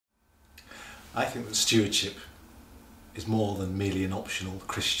I think that stewardship is more than merely an optional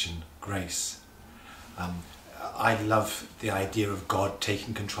Christian grace. I love the idea of God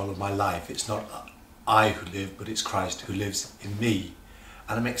taking control of my life. It's not I who live, but it's Christ who lives in me.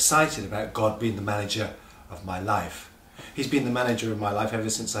 And I'm excited about God being the manager of my life. He's been the manager of my life ever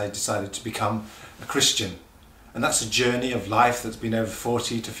since I decided to become a Christian. And that's a journey of life that's been over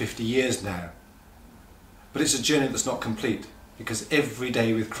 40 to 50 years now. But it's a journey that's not complete, because every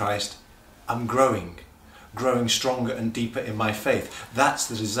day with Christ I'm growing stronger and deeper in my faith. That's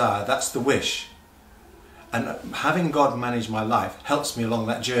the desire, that's the wish. And having God manage my life helps me along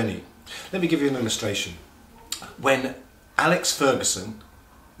that journey. Let me give you an illustration. When Alex Ferguson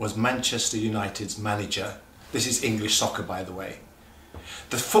was Manchester United's manager, this is English soccer by the way,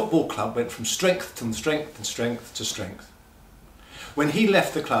 the football club went from strength to strength and strength to strength. When he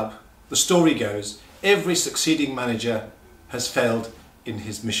left the club, the story goes, every succeeding manager has failed in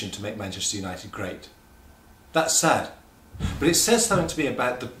his mission to make Manchester United great. That's sad, but it says something to me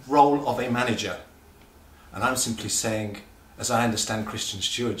about the role of a manager. And I'm simply saying, as I understand Christian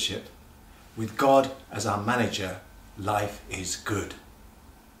stewardship, with God as our manager, life is good.